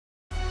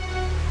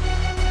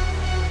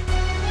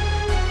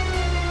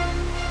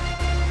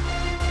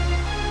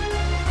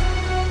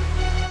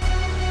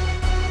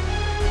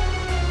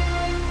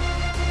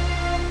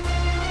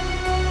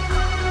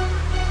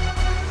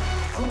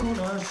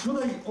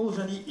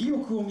者に意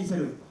欲を見せ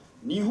る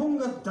日本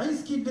が大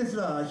好きレス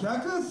ラー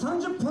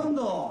130パウン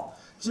ド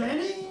ジェ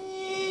ニ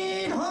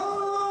ー・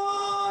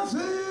ハース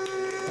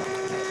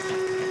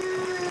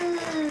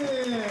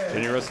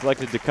Jenny Rose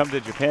selected to come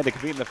to Japan to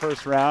compete in the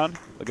first round.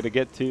 Looking to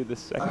get to the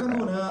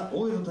second round.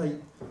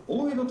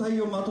 大江戸隊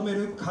をまとめ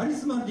るカリ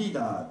スマリー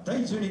ダー第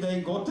12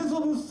代ゴッテス・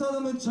オブ・スターダ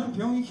ムチャン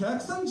ピオン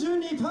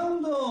132パウ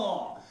ン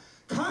ド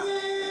カ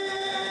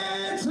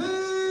ゲツ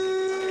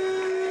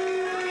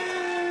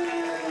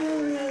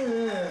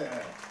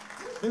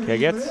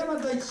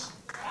Kagetsu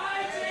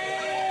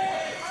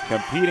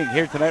competing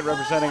here tonight,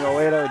 representing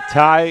Oedo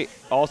Tai,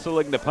 also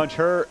looking to punch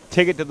her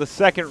ticket to the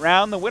second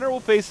round. The winner will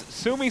face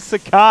Sumi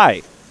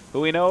Sakai,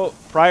 who we know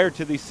prior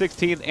to the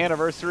 16th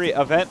anniversary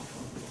event,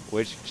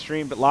 which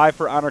streamed live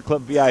for Honor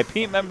Club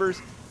VIP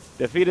members,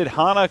 defeated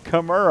Hana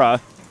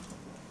Kimura.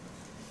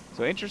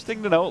 So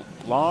interesting to note,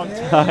 long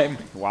time.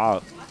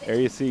 Wow, there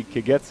you see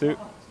Kagetsu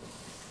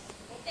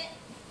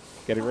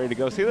getting ready to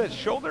go. See, that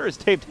shoulder is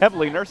taped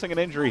heavily, nursing an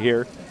injury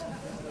here.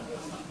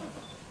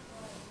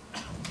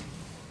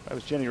 If I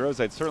was Jenny Rose,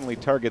 I'd certainly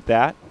target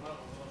that.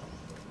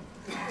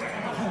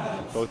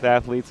 Both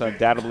athletes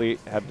undoubtedly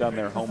have done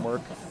their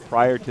homework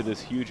prior to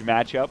this huge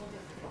matchup.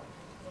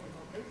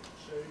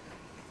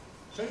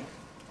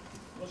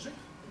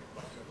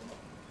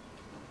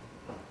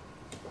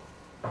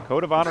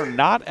 Code of honor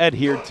not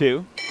adhered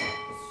to.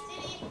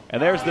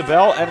 And there's the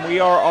bell, and we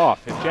are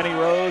off. If Jenny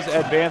Rose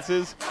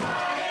advances,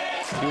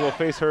 she will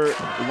face her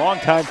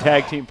longtime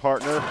tag team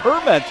partner,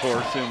 her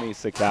mentor, Sumi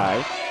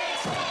Sakai.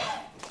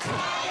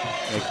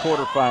 A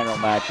quarterfinal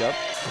matchup.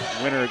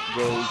 Winner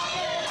goes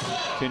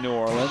to New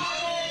Orleans.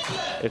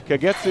 If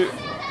Kagetsu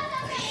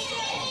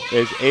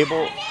is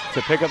able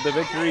to pick up the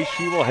victory,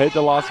 she will head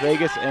to Las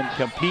Vegas and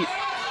compete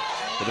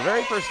for the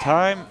very first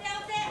time,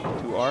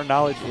 to our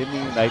knowledge, in the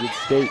United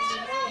States.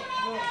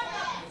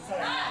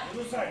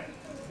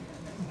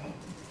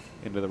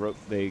 Into the rope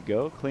they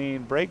go.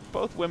 Clean break.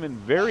 Both women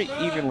very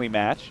evenly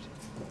matched.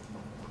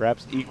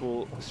 Perhaps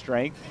equal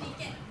strength.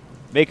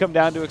 May come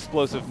down to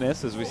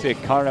explosiveness as we see a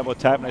Carnival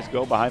type. Nice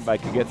go behind by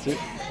Kagetsu.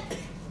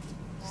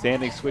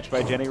 Standing switch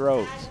by Jenny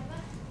Rose.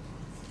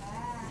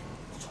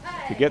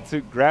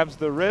 Kagetsu grabs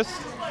the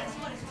wrist,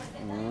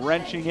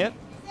 wrenching it.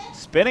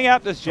 Spinning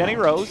out does Jenny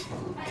Rose.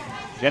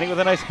 Jenny with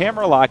a nice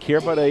hammerlock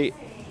here, but a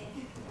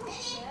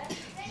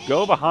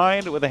go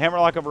behind with a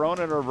hammerlock of her own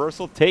and a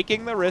reversal.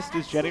 Taking the wrist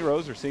is Jenny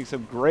Rose. We're seeing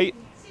some great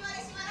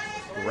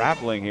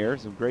grappling here,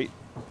 some great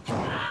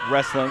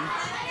wrestling.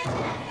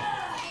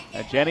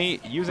 Jenny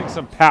using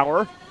some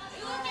power.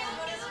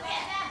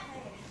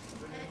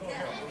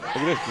 Look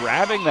at this,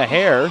 grabbing the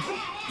hair,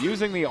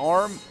 using the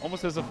arm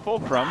almost as a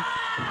fulcrum.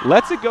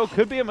 Lets it go,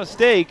 could be a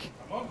mistake.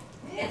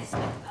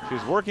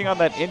 She's working on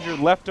that injured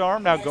left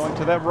arm, now going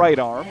to that right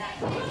arm.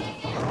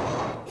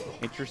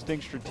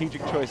 Interesting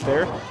strategic choice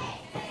there.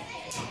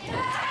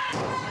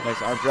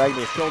 Nice arm drag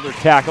to a shoulder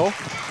tackle.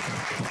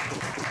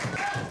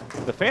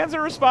 The fans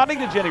are responding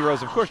to Jenny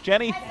Rose. Of course,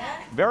 Jenny,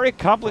 very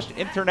accomplished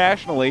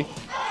internationally,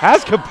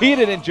 has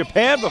competed in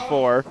Japan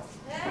before.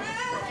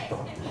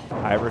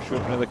 Irish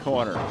whip into the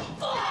corner.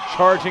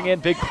 Charging in,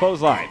 big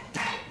clothesline.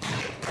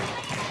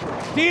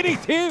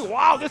 DDT,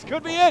 wow, this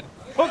could be it.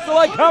 Hooks the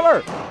leg cover.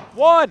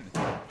 1,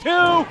 2.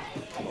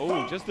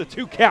 Oh, just the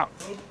 2 count.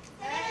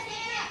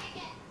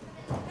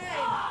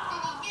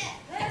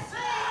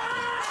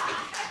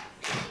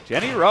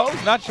 Jenny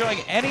Rose not showing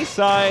any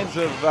signs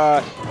of,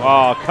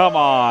 oh, come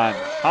on.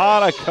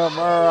 Hana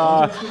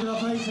Kimura.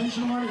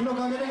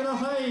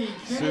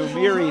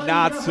 Sumiri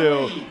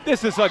Natsu.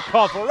 This is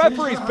uncalled for.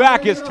 Referee's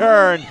back is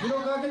turned.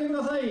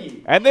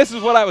 And this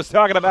is what I was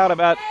talking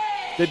about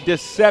the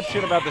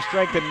deception, about the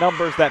strength in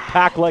numbers, that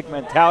pack-like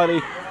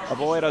mentality of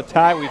Oedo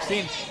Tai. We've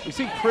seen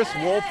Chris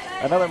Wolf,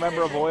 another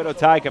member of Oedo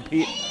Tai,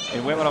 compete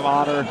in Women of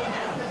Honor.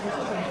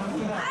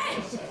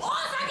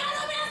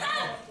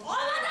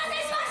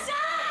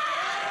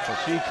 So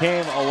she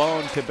came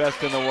alone to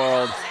best in the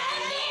world.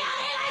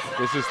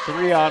 This is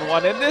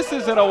 3-on-1, and this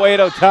is an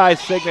Oedo Tai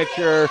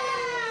signature.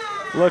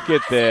 Look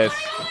at this.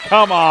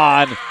 Come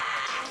on.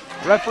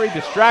 Referee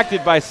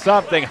distracted by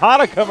something.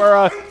 Hana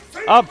Kimura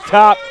up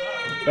top.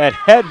 That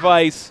head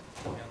vice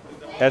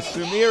as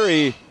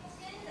Sumiri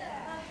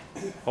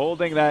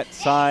holding that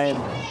sign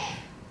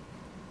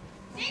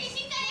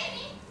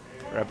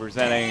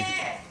representing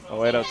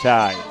Oedo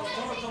Tai.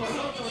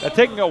 Now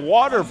taking a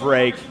water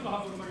break.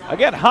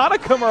 Again, Hana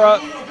Kimura,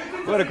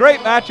 who had a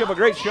great matchup, a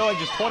great showing,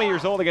 just 20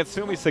 years old against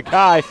Sumi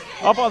Sakai,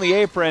 up on the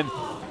apron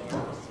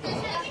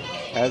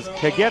as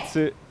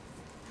Kagetsu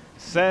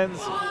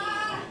sends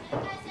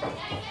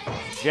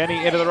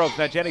Jenny into the ropes.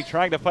 Now Jenny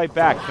trying to fight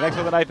back. Connects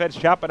with a knife edge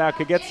chop, but now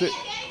Kagetsu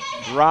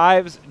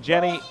drives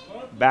Jenny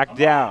back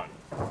down.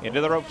 Into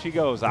the rope she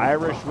goes.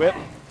 Irish whip.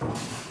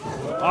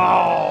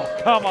 Oh,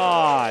 come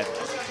on.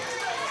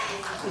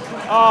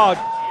 Oh,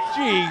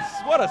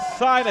 jeez. What a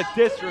sign of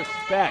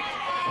disrespect.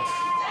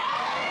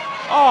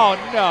 Oh,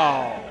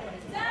 no.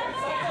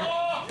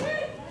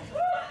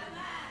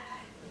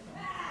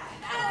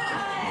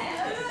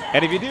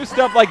 And if you do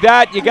stuff like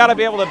that, you got to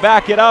be able to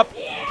back it up.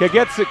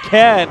 Kagetsu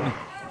Ken.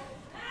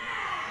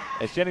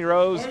 As Jenny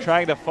Rose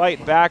trying to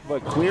fight back,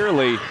 but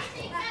clearly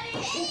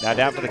now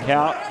down for the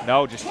count.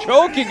 No, just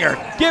choking her.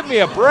 Give me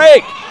a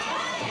break.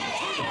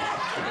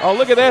 Oh,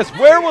 look at this.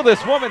 Where will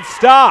this woman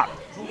stop?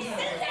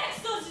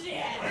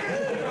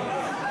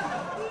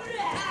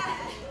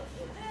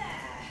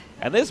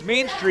 And this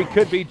mean streak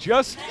could be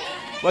just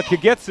what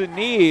Kagetsu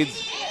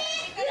needs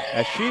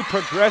as she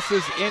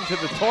progresses into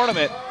the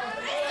tournament.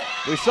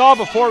 We saw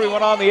before we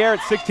went on the air at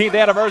 16th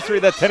anniversary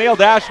that Tennille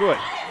Dashwood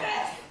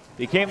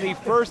became the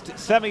first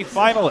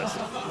semifinalist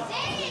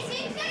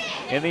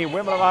in the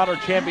Women of Honor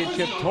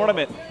Championship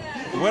tournament.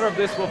 The winner of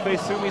this will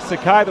face Sumi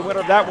Sakai. The winner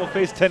of that will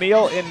face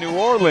Tennille in New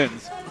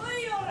Orleans.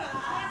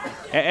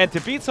 And to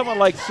beat someone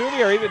like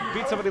Sumi or even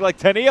beat somebody like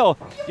Tennille,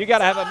 you got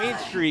to have a mean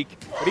streak,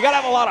 but you got to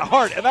have a lot of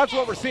heart, and that's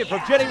what we're seeing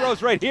from Jenny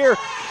Rose right here.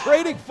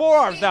 Trading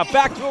forearms now,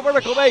 back to a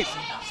vertical base,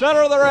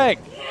 center of the ring.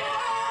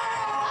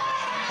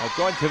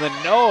 Going to the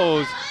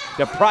nose,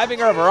 depriving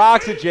her of her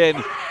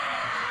oxygen,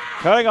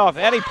 cutting off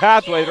any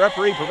pathway. The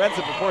referee prevents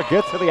it before it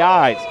gets to the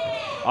eyes.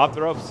 Off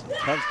the ropes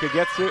comes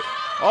Kagetsu.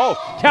 Oh,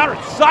 counter,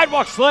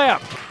 sidewalk slam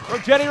from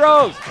Jenny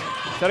Rose.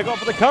 Instead of going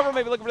for the cover,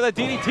 maybe looking for that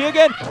DDT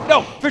again.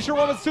 No,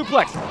 Fisherwoman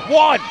suplex.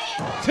 1,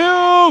 2.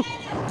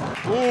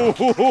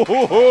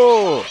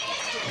 Ooh.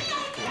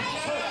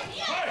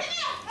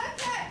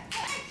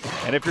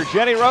 And if you're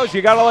Jenny Rose,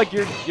 you gotta like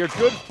your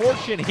good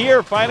fortune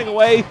here, finding a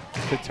way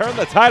to turn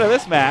the tide of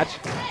this match.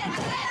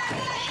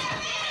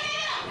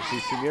 You see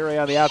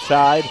Sumire on the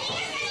outside.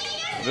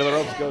 Into the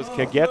ropes goes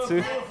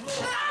Kagetsu.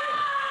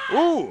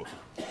 Ooh.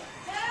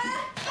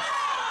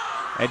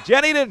 And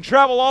Jenny didn't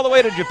travel all the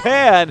way to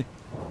Japan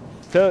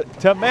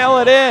to mail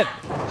it in,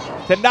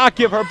 to not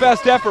give her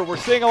best effort. We're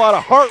seeing a lot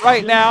of heart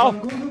right now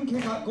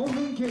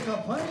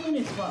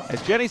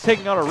as Jenny's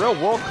taking on a real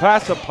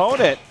world-class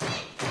opponent.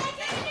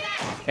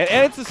 And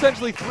it's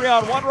essentially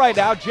 3-on-1 right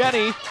now.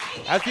 Jenny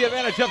has the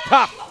advantage up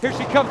top. Here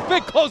she comes,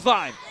 big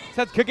clothesline.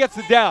 Sets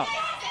Kagetsu down.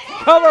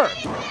 Cover,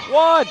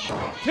 1,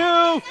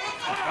 2.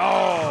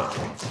 Oh.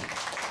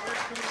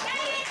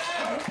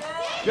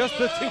 Just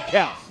the 2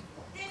 count.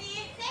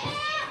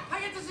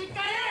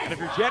 And if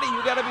you're Jenny,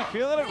 you gotta be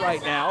feeling it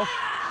right now.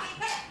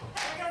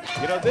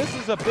 You know, this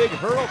is a big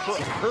hurdle for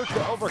her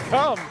to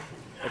overcome.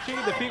 If she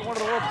can defeat one of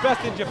the world's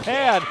best in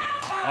Japan.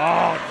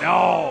 Oh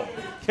no,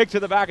 kick to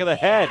the back of the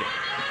head.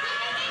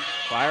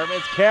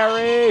 Fireman's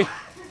carry.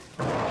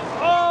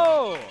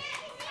 Oh!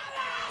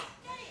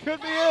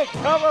 Could be it.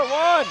 Cover,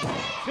 1,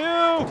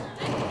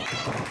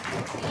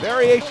 2.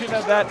 Variation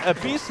of that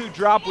Abisu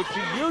drop, which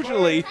she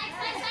usually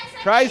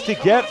tries to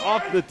get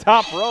off the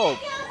top rope.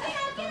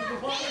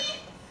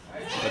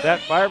 But that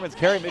fireman's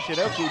carry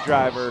Michinoku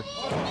driver,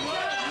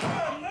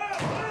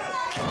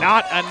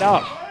 not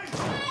enough.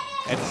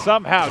 And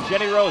somehow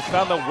Jenny Rose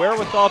found the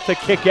wherewithal to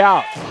kick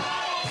out.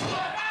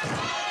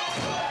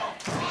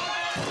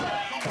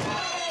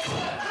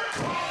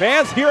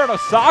 Fans here in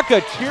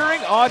Osaka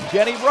cheering on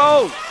Jenny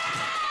Rose.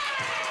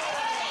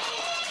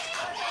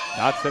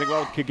 Not sitting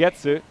well with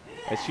Kagetsu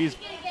as she's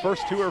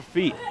first to her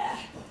feet.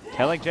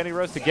 Telling Jenny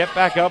Rose to get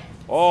back up.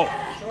 Oh,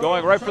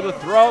 going right for the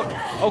throat.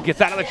 Oh,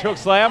 gets out of the choke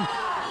slam.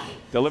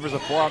 Delivers a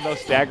forearm though,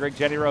 staggering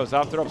Jenny Rose.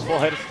 Off the ropes, full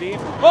head of steam.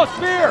 Oh,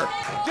 spear!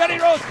 Jenny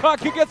Rose caught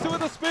Kagetsu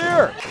with a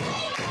spear.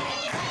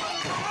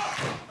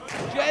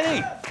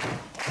 Jenny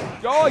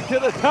going to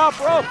the top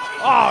rope.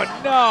 Oh,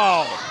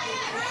 no.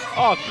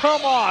 Oh,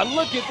 come on.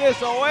 Look at this.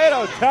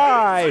 Oedo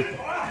Tai.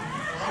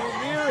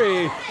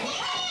 Sumire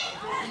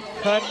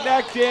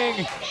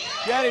connecting.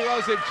 Jenny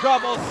Rose in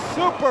trouble.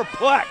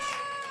 Superplex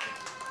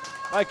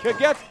by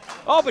Kagetsu.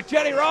 Oh, but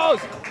Jenny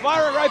Rose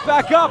firing right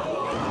back up.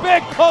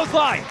 Big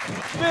clothesline.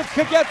 Smith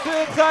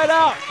Kagetsu inside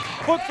out.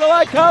 Hooks the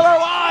leg cover.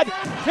 1,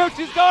 2.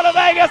 She's going to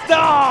Vegas.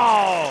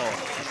 No!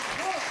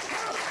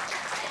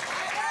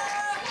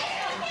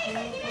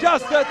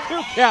 Just a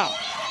 2 count.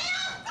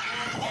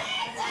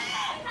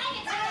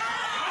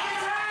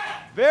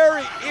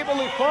 Very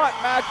evenly fought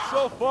match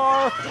so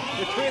far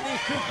between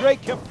these 2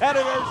 great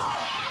competitors.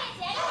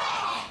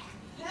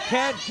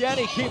 Can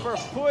Jenny keep her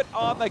foot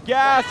on the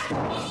gas?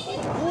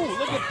 Ooh,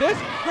 look at this.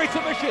 Great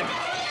submission.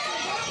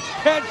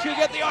 Can she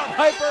get the arm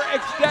hyper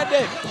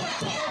extended?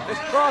 This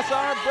cross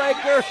arm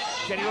breaker.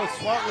 Jenny Rose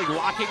smartly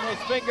locking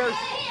those fingers.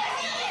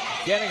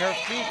 Getting her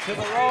feet to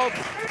the rope.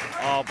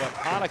 Oh, but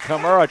Hana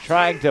Kimura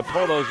trying to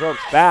pull those ropes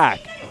back.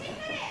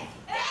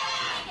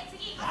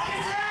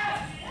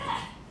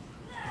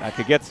 Now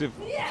Kagetsu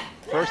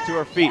first to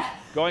her feet.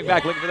 Going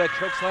back, looking for that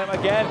choke slam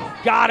again.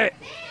 Got it.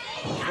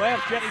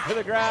 Slams Jenny to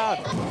the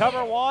ground.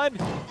 Cover, 1,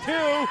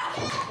 2.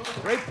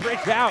 Great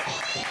bridge out.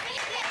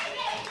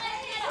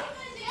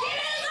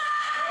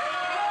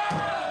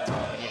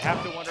 And you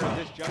have to wonder at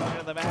this junction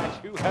of the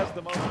match, who has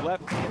the most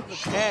left in the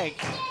tank.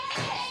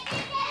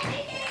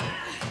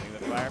 Maybe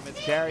the fireman's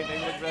carry, maybe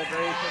the red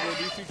race, maybe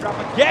the DC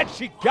drop again.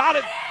 She got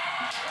it.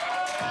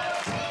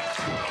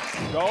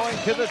 Going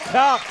to the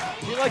top.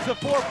 She likes the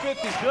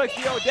 450. She likes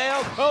the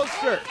Odeon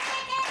coaster.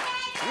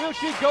 Will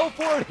she go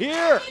for it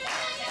here?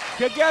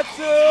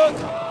 Kagetsu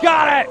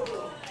got it.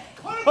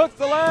 Hook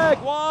the leg.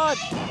 1,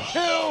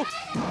 2,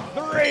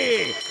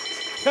 3.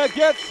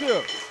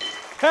 Kagetsu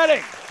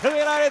heading to the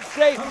United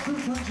States,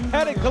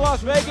 heading to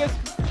Las Vegas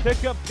to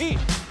compete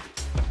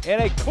in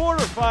a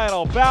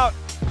quarterfinal bout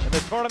in the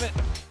tournament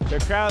to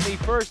crown the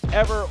first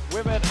ever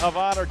Women of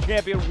Honor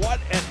champion. What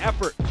an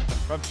effort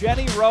from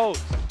Jenny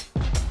Rose.